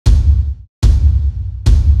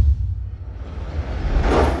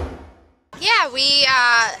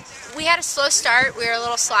We had a slow start. We were a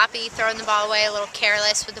little sloppy, throwing the ball away, a little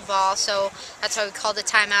careless with the ball, so that's why we called a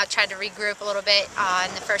timeout, tried to regroup a little bit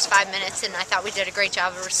in the first 5 minutes, and I thought we did a great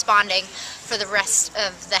job of responding for the rest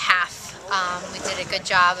of the half. We did a good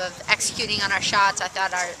job of executing on our shots. I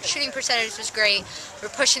thought our shooting percentage was great. We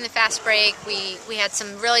were pushing the fast break. We had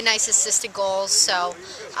some really nice assisted goals, so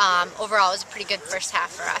overall it was a pretty good first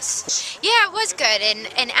half for us. Yeah, it was good,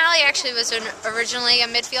 and Allie actually was originally a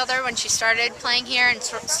midfielder when she started playing here and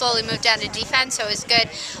slowly moved down to defense, so it was good.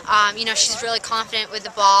 You know, she's really confident with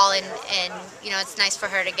the ball, and you know, it's nice for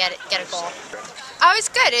her to get a goal. Oh, it was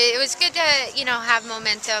good. It was good to, you know, have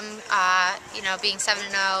momentum. You know, being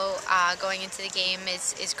 7-0 going into the game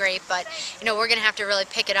is great, but you know, we're going to have to really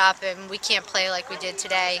pick it up, and we can't play like we did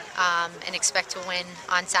today and expect to win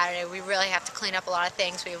on Saturday. We really have to clean up a lot of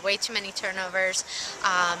things. We have way too many turnovers,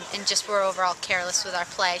 and just we're overall careless with our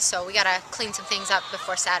play. So we got to clean some things up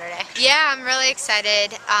before Saturday. Yeah, I'm really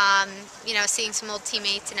excited. You know, seeing some old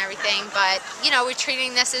teammates and everything, but you know, we're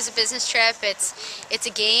treating this as a business trip. It's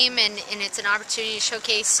a game, and it's an opportunity to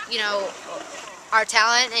showcase, you know, our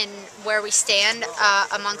talent and where we stand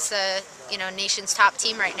amongst the, you know, nation's top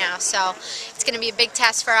team right now. So it's going to be a big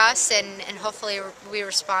test for us, and hopefully we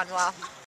respond well.